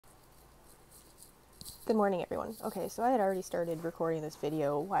Good morning, everyone. Okay, so I had already started recording this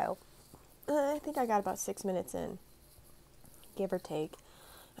video a while. I think I got about 6 minutes in, give or take.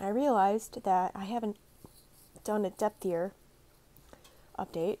 And I realized that I haven't done a depthier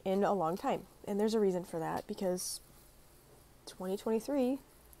update in a long time. And there's a reason for that, because 2023,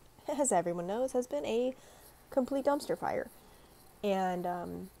 as everyone knows, has been a complete dumpster fire. And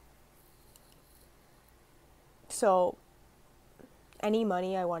so any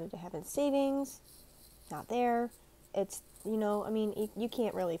money I wanted to have in savings, not there. It's, you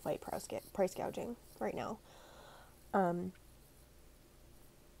can't really fight price gouging right now.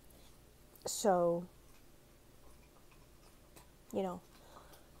 So, you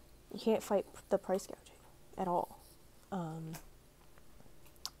can't fight the price gouging at all.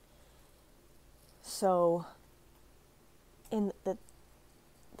 So, in the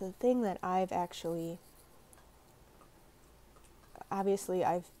thing that obviously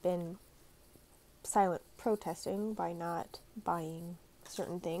I've been silent protesting by not buying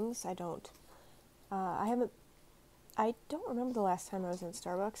certain things. I don't remember the last time I was in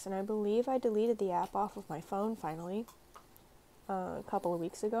Starbucks, and I believe I deleted the app off of my phone finally a couple of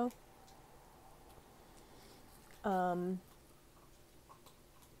weeks ago. I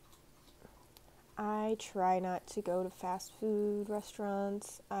try not to go to fast food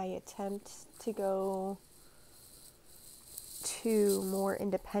restaurants. I attempt to go to more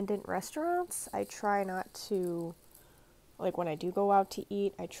independent restaurants. I try not to, when I do go out to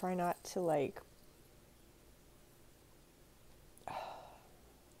eat, I try not to, I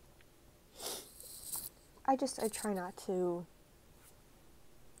try not to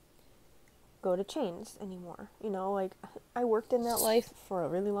go to chains anymore. I worked in that life for a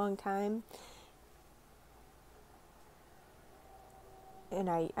really long time. And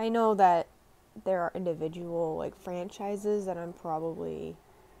I know that there are individual, franchises that I probably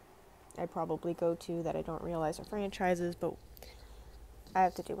go to that I don't realize are franchises, but I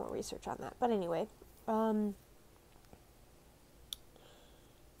have to do more research on that. But anyway,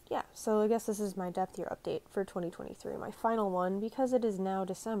 yeah, so I guess this is my depth year update for 2023, my final one, because it is now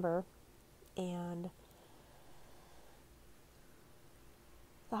December, and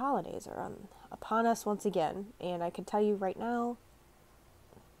the holidays are upon us once again, and I can tell you right now,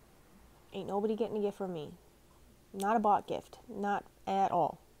 ain't nobody getting a gift from me. Not a bought gift. Not at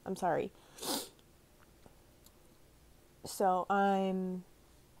all. I'm sorry. So I'm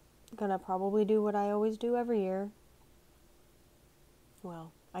gonna probably do what I always do every year.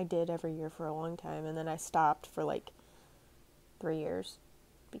 Well, I did every year for a long time, and then I stopped for 3 years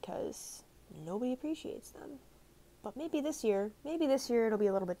because nobody appreciates them. But maybe this year it'll be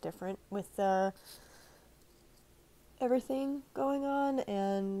a little bit different with everything going on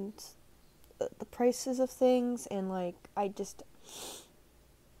and the prices of things, and I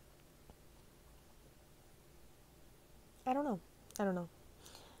don't know.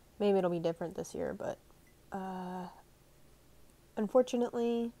 Maybe it'll be different this year, but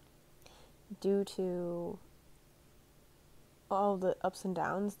unfortunately, due to all the ups and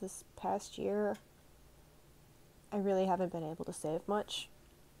downs this past year, I really haven't been able to save much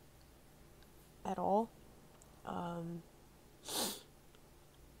at all.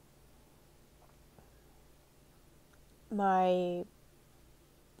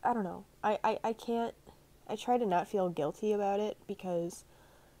 I don't know. I can't, I try to not feel guilty about it, because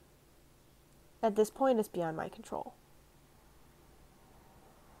at this point it's beyond my control.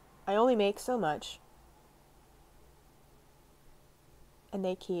 I only make so much, and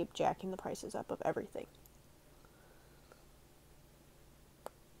they keep jacking the prices up of everything.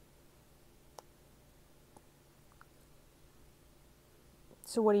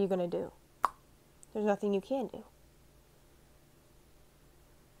 So what are you going to do? There's nothing you can do.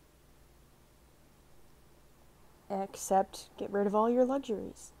 Except get rid of all your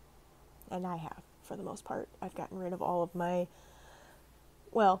luxuries. And I have, for the most part. I've gotten rid of all of my...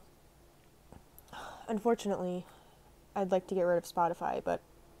 Well, unfortunately, I'd like to get rid of Spotify, but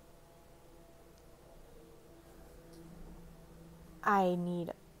I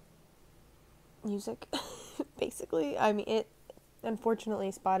need music, basically.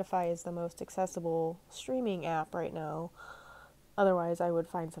 Unfortunately, Spotify is the most accessible streaming app right now. Otherwise, I would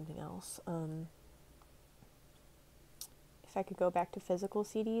find something else. If I could go back to physical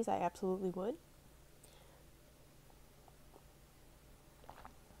CDs, I absolutely would.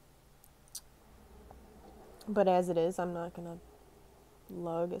 But as it is, I'm not gonna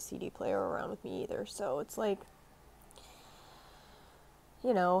lug a CD player around with me either. So it's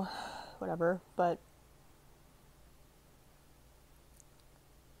whatever. But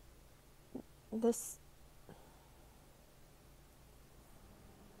this...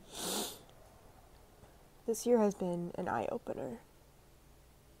 this year has been an eye-opener,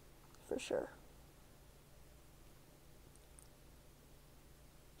 for sure.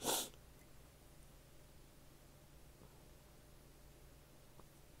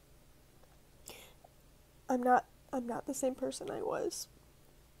 I'm not the same person I was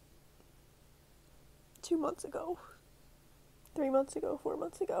 2 months ago, 3 months ago, 4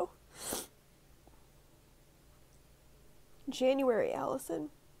 months ago. January Allison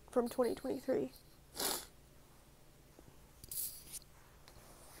from 2023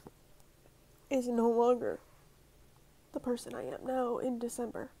 is no longer the person I am now in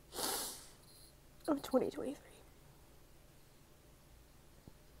December of 2023.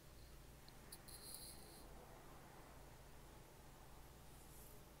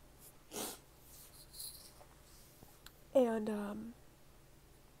 And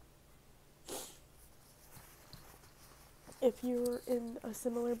if you're in a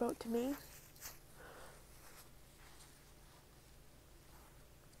similar boat to me,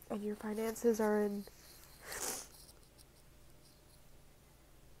 and your finances are in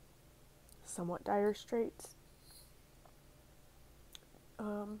somewhat dire straits,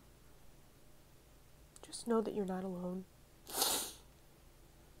 just know that you're not alone.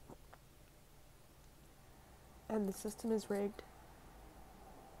 And the system is rigged.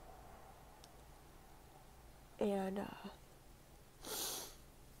 And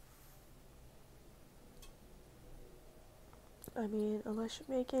I mean, unless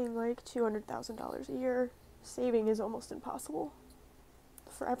you're making like $200,000 a year, saving is almost impossible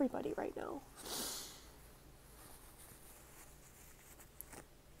for everybody right now.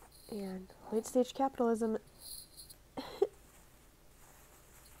 And late stage capitalism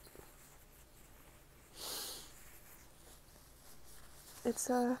it's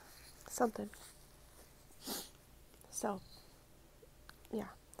something. So yeah,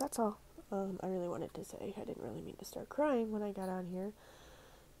 that's all I really wanted to say. I didn't really mean to start crying when I got on here,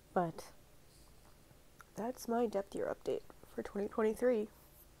 but that's my depth year update for 2023.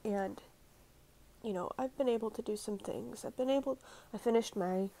 And you know, I've been able to do some things. I finished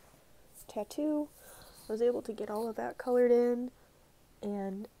my tattoo. I was able to get all of that colored in,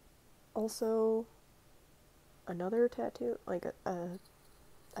 and also another tattoo, like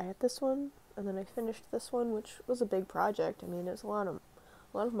I had this one, and then I finished this one, which was a big project. I mean, it was a lot of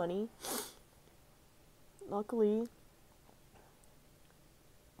money. Luckily,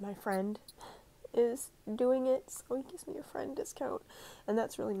 my friend is doing it, so he gives me a friend discount, and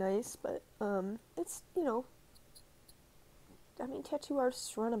that's really nice. But it's, you know, I mean, tattoo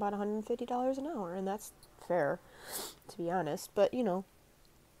artists run about $150 an hour, and that's fair, to be honest. But you know,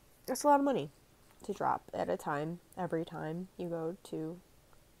 that's a lot of money to drop at a time, every time you go to,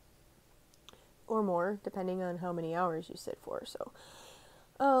 or more, depending on how many hours you sit for. So,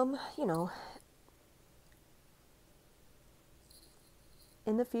 you know,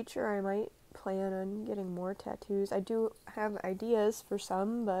 in the future, I might plan on getting more tattoos. I do have ideas for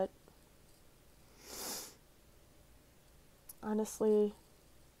some, but honestly,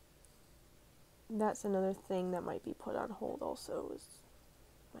 that's another thing that might be put on hold also, is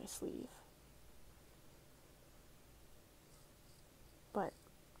my sleeve. But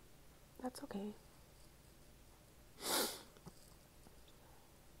that's okay.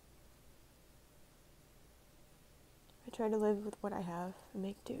 I try to live with what I have and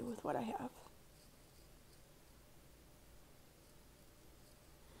make do with what I have.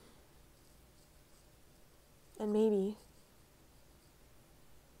 And maybe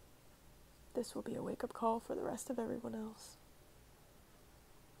this will be a wake-up call for the rest of everyone else.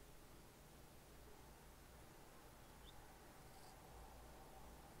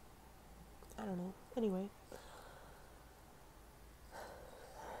 I don't know. Anyway,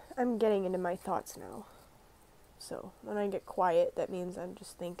 I'm getting into my thoughts now. So when I get quiet, that means I'm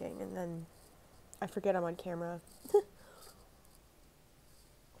just thinking, and then I forget I'm on camera.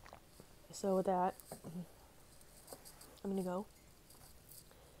 So with that, I'm gonna go.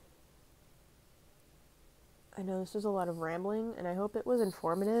 I know this was a lot of rambling, and I hope it was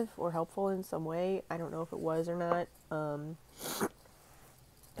informative or helpful in some way. I don't know if it was or not.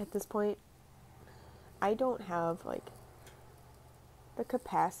 At this point, I don't have, like, the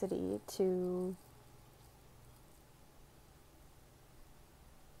capacity to,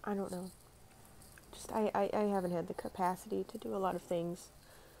 I don't know. Just, I haven't had the capacity to do a lot of things.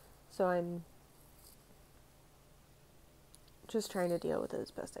 So I'm just trying to deal with it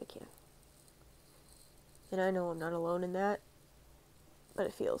as best I can. And I know I'm not alone in that, but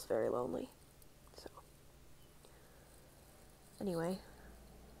it feels very lonely. So, anyway,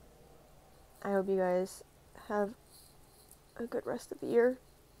 I hope you guys have a good rest of the year.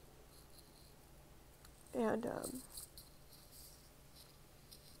 And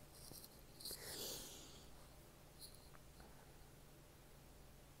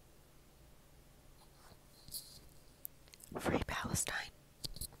free Palestine.